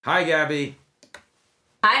Hi, Gabby.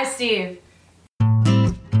 Hi, Steve.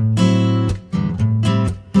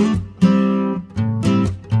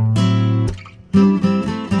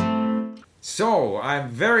 So, I'm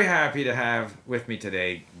very happy to have with me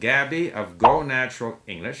today Gabby of Go Natural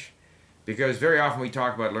English because very often we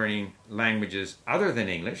talk about learning languages other than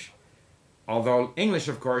English, although English,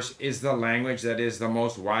 of course, is the language that is the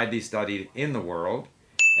most widely studied in the world.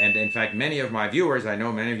 And in fact, many of my viewers, I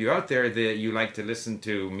know many of you out there, that you like to listen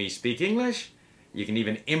to me speak English. You can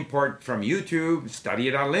even import from YouTube, study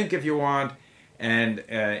it on link if you want, and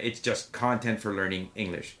it's just content for learning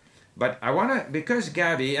English. But I want to, because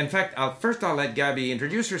Gabby, in fact, I'll let Gabby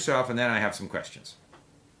introduce herself and then I have some questions.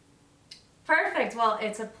 Perfect. Well,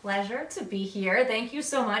 it's a pleasure to be here. Thank you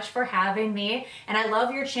so much for having me. And I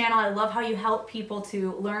love your channel. I love how you help people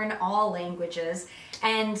to learn all languages.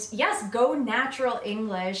 And yes, Go Natural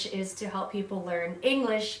English is to help people learn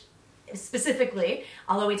English specifically,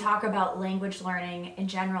 although we talk about language learning in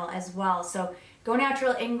general as well. So Go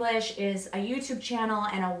Natural English is a YouTube channel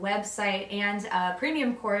and a website and a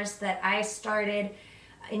premium course that I started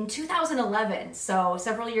in 2011, so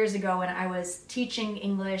several years ago, when I was teaching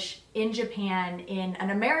English in Japan in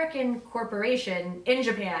an American corporation in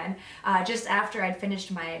Japan, just after I'd finished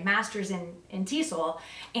my master's in TESOL.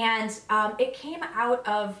 And it came out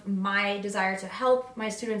of my desire to help my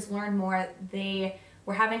students learn more. They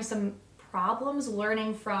were having some problems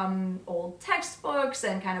learning from old textbooks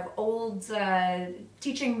and kind of old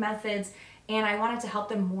teaching methods, and I wanted to help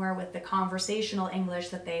them more with the conversational English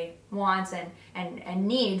that they want and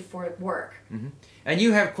need for work. Mm-hmm. And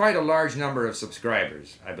you have quite a large number of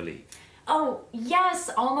subscribers, I believe. Oh, yes,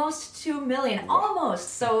 almost 2 million. Wow.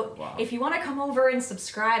 Almost. So wow. If you want to come over and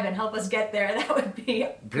subscribe and help us get there, that would be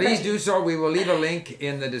Please great. Do so. We will leave a link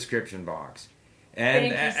in the description box.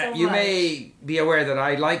 And Thank you so you much. may be aware that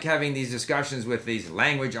I like having these discussions with these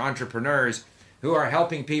language entrepreneurs who are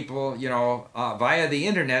helping people, via the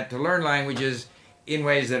internet to learn languages in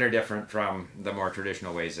ways that are different from the more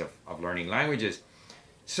traditional ways of learning languages.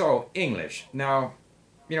 So, English. Now,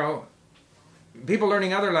 people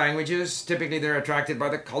learning other languages, typically they're attracted by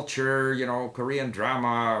the culture, Korean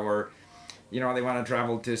drama, or, they want to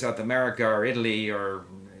travel to South America or Italy or,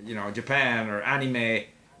 Japan or anime.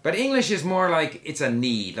 But English is more like it's a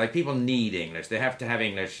need. Like people need English. They have to have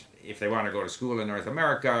English if they want to go to school in North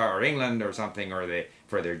America or England or something, or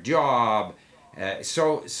for their job.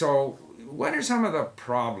 So what are some of the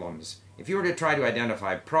problems? If you were to try to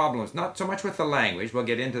identify problems, not so much with the language, we'll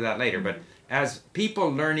get into that later, but as people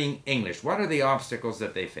learning English, what are the obstacles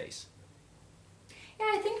that they face? Yeah,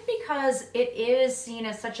 I think because it is seen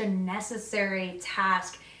as such a necessary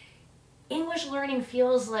task, English learning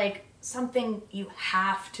feels like something you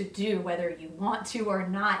have to do, whether you want to or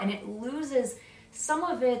not, and it loses some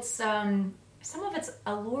of its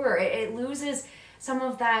allure. It loses some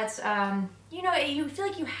of that. You feel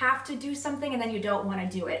like you have to do something, and then you don't want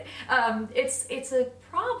to do it. It's a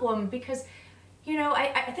problem because,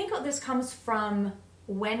 I think this comes from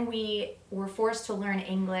when we were forced to learn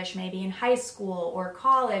English, maybe in high school or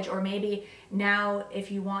college, or maybe now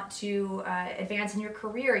if you want to advance in your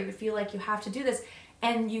career, you feel like you have to do this,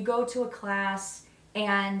 and you go to a class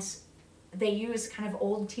and they use kind of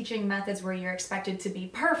old teaching methods where you're expected to be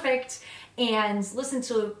perfect and listen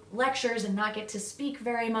to lectures and not get to speak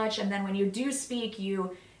very much. And then when you do speak,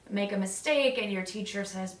 you make a mistake and your teacher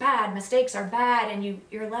says, bad, mistakes are bad. And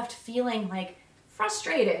you're left feeling like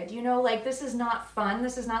frustrated, like this is not fun.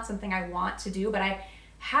 This is not something I want to do, but I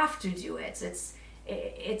have to do it.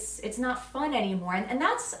 It's not fun anymore. And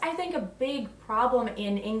that's, I think, a big problem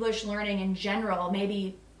in English learning in general,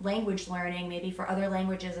 maybe language learning, maybe for other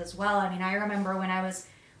languages as well. I mean, I remember when I was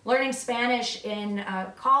learning Spanish in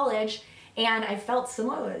college, and I felt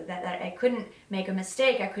similar, that I couldn't make a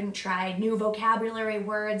mistake. I couldn't try new vocabulary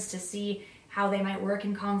words to see how they might work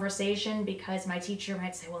in conversation, because my teacher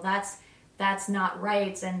might say, well, that's not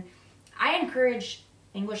right. And I encourage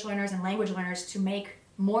English learners and language learners to make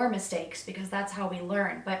more mistakes, because that's how we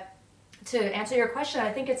learn. But to answer your question,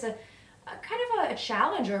 I think it's a kind of a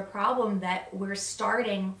challenge or a problem that we're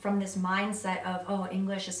starting from this mindset of, oh,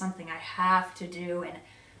 English is something I have to do and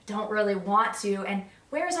don't really want to. And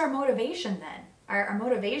where's our motivation then? Our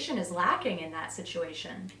motivation is lacking in that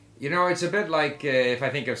situation. It's a bit like if I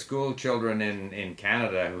think of school children in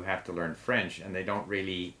Canada who have to learn French and they don't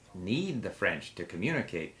really need the French to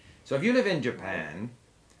communicate. So if you live in Japan,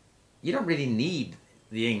 you don't really need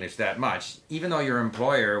the English that much, even though your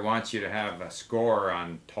employer wants you to have a score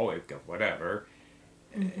on TOEIC or whatever.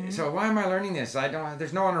 Mm-hmm. So why am I learning this?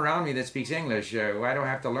 There's no one around me that speaks English. Why do I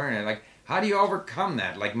have to learn it? Like, How do you overcome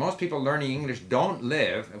that? Like most people learning English don't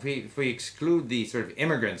live, if we exclude the sort of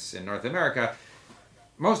immigrants in North America,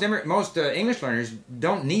 most English learners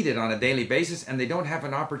don't need it on a daily basis, and they don't have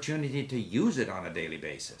an opportunity to use it on a daily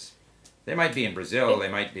basis. They might be in Brazil, they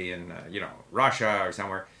might be in Russia or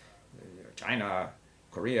somewhere, China,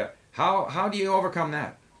 Korea. How do you overcome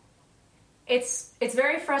that? It's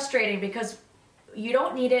very frustrating because you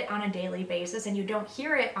don't need it on a daily basis and you don't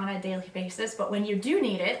hear it on a daily basis, but when you do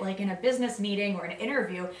need it, like in a business meeting or an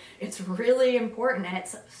interview, it's really important and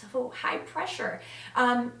it's so high pressure.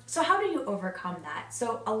 So how do you overcome that?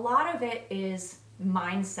 So a lot of it is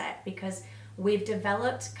mindset, because we've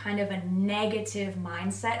developed kind of a negative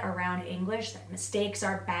mindset around English, that mistakes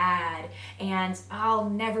are bad and I'll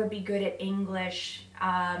never be good at English.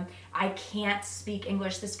 I can't speak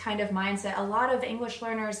English, this kind of mindset. A lot of English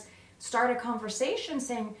learners start a conversation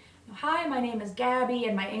saying, hi, my name is Gabby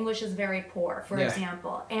and my English is very poor, for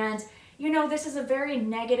example. And this is a very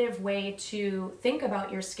negative way to think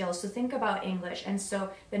about your skills, to think about English. And so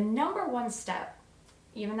the number one step,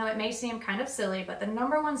 even though it may seem kind of silly, but the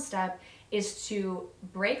number one step is to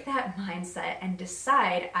break that mindset and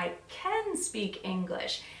decide, I can speak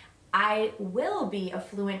English. I will be a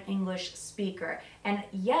fluent English speaker. And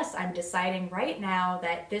yes, I'm deciding right now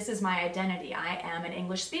that this is my identity. I am an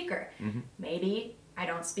English speaker. Mm-hmm. Maybe I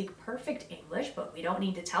don't speak perfect English, but we don't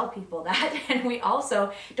need to tell people that. And we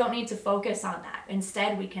also don't need to focus on that.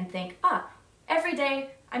 Instead, we can think, every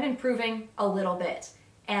day I'm improving a little bit.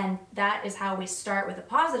 And that is how we start with a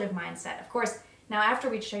positive mindset. Of course, now after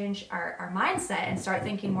we change our mindset and start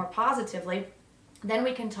thinking more positively, then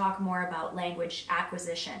we can talk more about language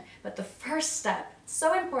acquisition. But the first step,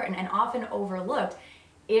 so important and often overlooked,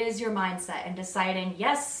 is your mindset and deciding,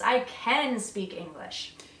 yes, I can speak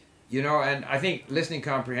English. And I think listening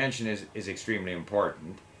comprehension is extremely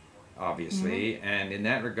important, obviously. Mm-hmm. And in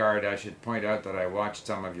that regard, I should point out that I watched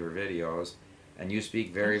some of your videos, and you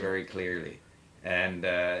speak very, very clearly. And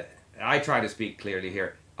I try to speak clearly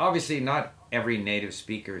here. Obviously, not every native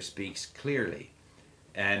speaker speaks clearly.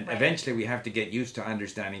 And eventually we have to get used to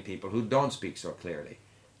understanding people who don't speak so clearly.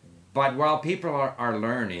 But while people are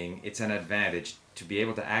learning, it's an advantage to be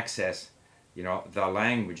able to access, the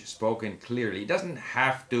language spoken clearly. It doesn't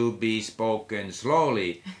have to be spoken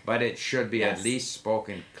slowly, but it should be at least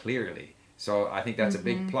spoken clearly. So I think that's a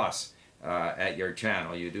big plus at your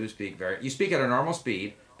channel. You speak at a normal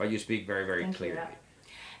speed, but you speak very, very clearly.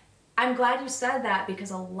 I'm glad you said that,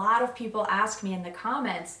 because a lot of people ask me in the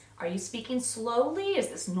comments, are you speaking slowly? Is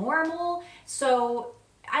this normal? So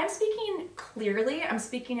I'm speaking clearly. I'm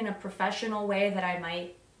speaking in a professional way that I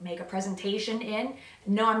might make a presentation in.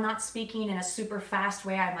 No, I'm not speaking in a super fast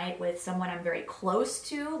way I might with someone I'm very close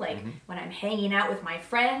to, like when I'm hanging out with my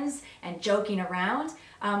friends and joking around.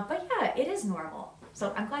 But yeah, it is normal.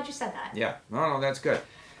 So I'm glad you said that. Yeah, no, that's good.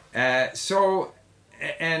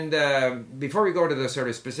 Before we go to the sort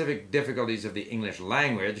of specific difficulties of the English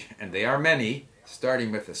language, and they are many,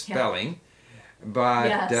 starting with the spelling,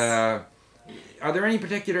 but are there any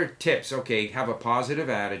particular tips? Okay, have a positive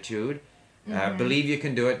attitude, believe you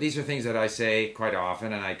can do it. These are things that I say quite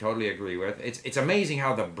often, and I totally agree with. It's amazing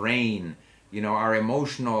how the brain, our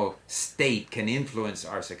emotional state can influence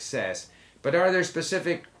our success. But are there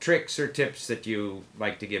specific tricks or tips that you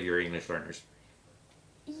like to give your English learners?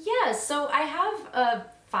 Yes, so I have a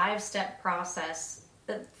 5-step process.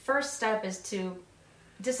 The first step is to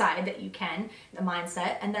decide that you can, the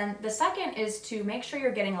mindset. And then the second is to make sure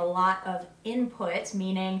you're getting a lot of input,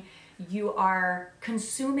 meaning you are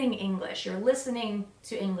consuming English, you're listening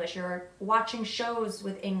to English, you're watching shows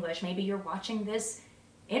with English, maybe you're watching this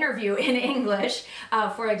interview in English,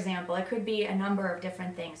 for example. It could be a number of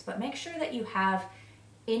different things, but make sure that you have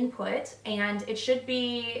input, and it should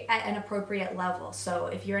be at an appropriate level. So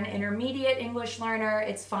if you're an intermediate English learner,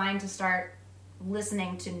 it's fine to start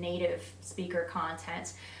listening to native speaker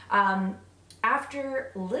content.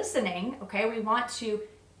 After listening, we want to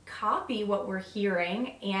copy what we're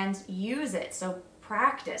hearing and use it. So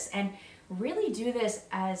practice and really do this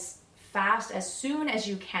as soon as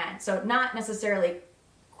you can. So not necessarily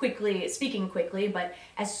speaking quickly, but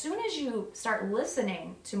as soon as you start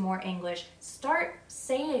listening to more English, start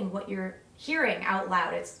saying what you're hearing out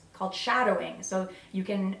loud. It's called shadowing. So you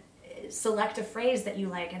can select a phrase that you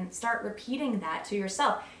like and start repeating that to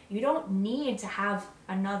yourself. You don't need to have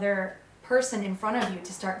another person in front of you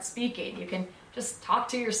to start speaking. You can just talk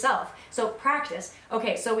to yourself. So practice.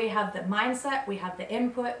 Okay, so we have the mindset, we have the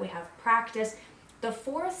input, we have practice. The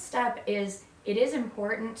fourth step is it is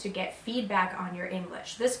important to get feedback on your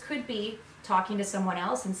English. This could be talking to someone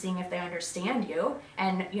else and seeing if they understand you.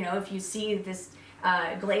 And, if you see this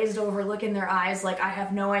glazed over look in their eyes like I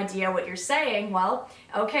have no idea what you're saying, well,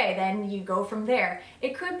 okay, then you go from there.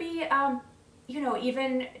 It could be,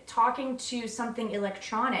 even talking to something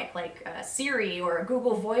electronic like Siri or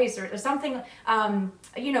Google Voice or something,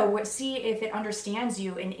 see if it understands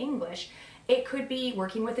you in English. It could be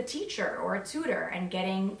working with a teacher or a tutor and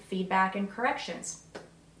getting feedback and corrections.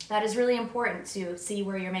 That is really important to see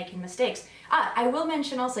where you're making mistakes. I will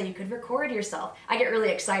mention also you could record yourself. I get really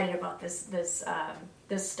excited about this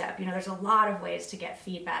step. There's a lot of ways to get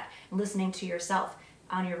feedback, listening to yourself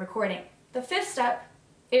on your recording. The fifth step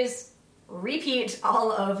is repeat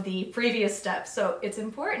all of the previous steps. So it's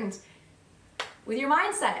important with your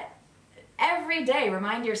mindset. Every day,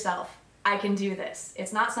 remind yourself, I can do this.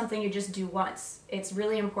 It's not something you just do once. It's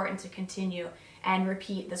really important to continue and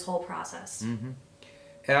repeat this whole process. Mm-hmm.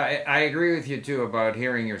 I agree with you too about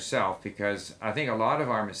hearing yourself, because I think a lot of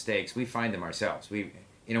our mistakes, we find them ourselves.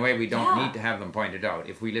 In a way, we don't need to have them pointed out.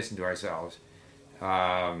 If we listen to ourselves,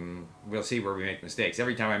 we'll see where we make mistakes.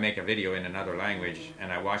 Every time I make a video in another language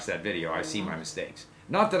and I watch that video, I see my mistakes.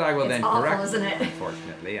 Not that I will then correct them,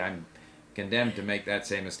 unfortunately. I'm condemned to make that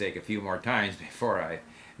same mistake a few more times before I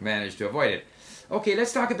manage to avoid it. Okay,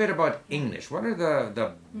 let's talk a bit about English. What are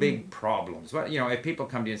the big problems? What, if people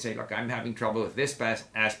come to you and say, look, I'm having trouble with this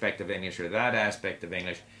aspect of English or that aspect of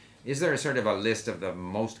English, is there a sort of a list of the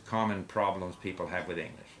most common problems people have with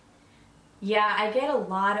English? Yeah, I get a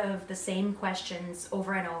lot of the same questions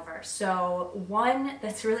over and over. So one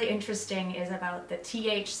that's really interesting is about the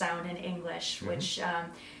TH sound in English, which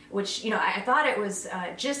I thought it was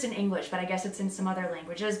just in English, but I guess it's in some other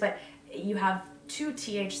languages. But you have two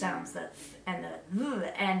TH sounds, the th and the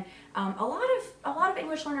th, and a lot of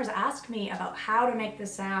English learners ask me about how to make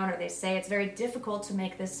this sound, or they say it's very difficult to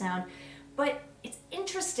make this sound. But it's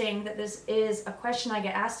interesting that this is a question I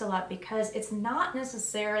get asked a lot, because it's not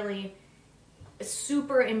necessarily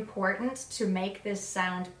super important to make this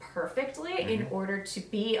sound perfectly in order to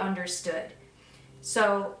be understood.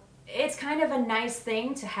 So it's kind of a nice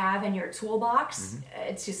thing to have in your toolbox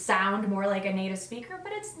to sound more like a native speaker,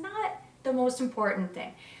 but it's not the most important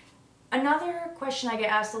thing. Another question I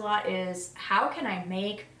get asked a lot is, how can I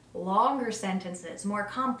make longer sentences, more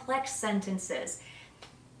complex sentences?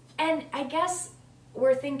 And I guess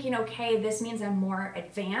we're thinking, okay, this means I'm more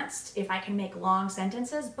advanced if I can make long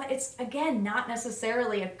sentences, but it's, again, not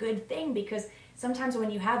necessarily a good thing, because sometimes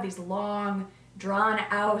when you have these long,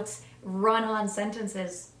 drawn-out, run-on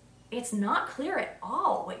sentences, it's not clear at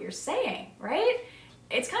all what you're saying, right?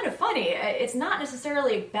 It's kind of funny. It's not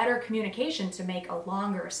necessarily better communication to make a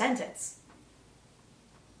longer sentence.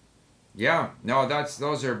 Yeah, no,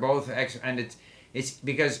 those are both and it's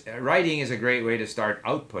because writing is a great way to start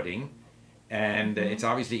outputting, and it's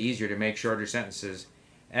obviously easier to make shorter sentences.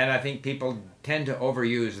 And I think people tend to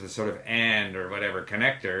overuse the sort of and or whatever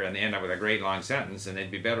connector, and they end up with a great long sentence, and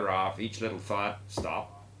they'd be better off each little thought,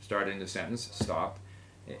 stop, start in the sentence, stop.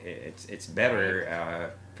 It's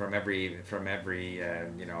better from every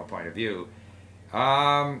point of view.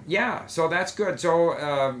 So that's good.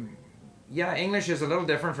 So English is a little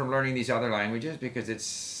different from learning these other languages, because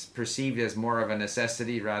it's perceived as more of a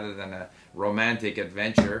necessity rather than a romantic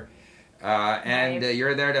adventure. And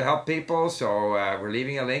you're there to help people, so we're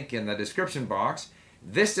leaving a link in the description box.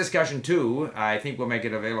 This discussion too, I think we'll make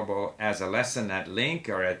it available as a lesson at link,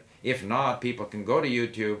 or if not, people can go to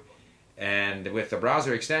YouTube, and with the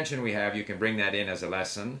browser extension we have, you can bring that in as a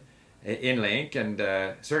lesson in link. And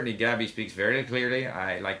certainly Gabby speaks very clearly.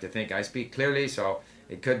 I like to think I speak clearly, so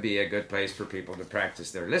it could be a good place for people to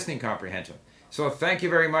practice their listening comprehension. So thank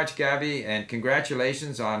you very much, Gabby, and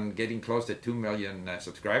congratulations on getting close to 2 million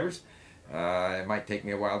subscribers. It might take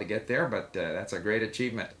me a while to get there, but that's a great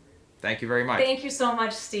achievement. Thank you very much. Thank you so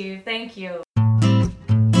much, Steve. Thank you.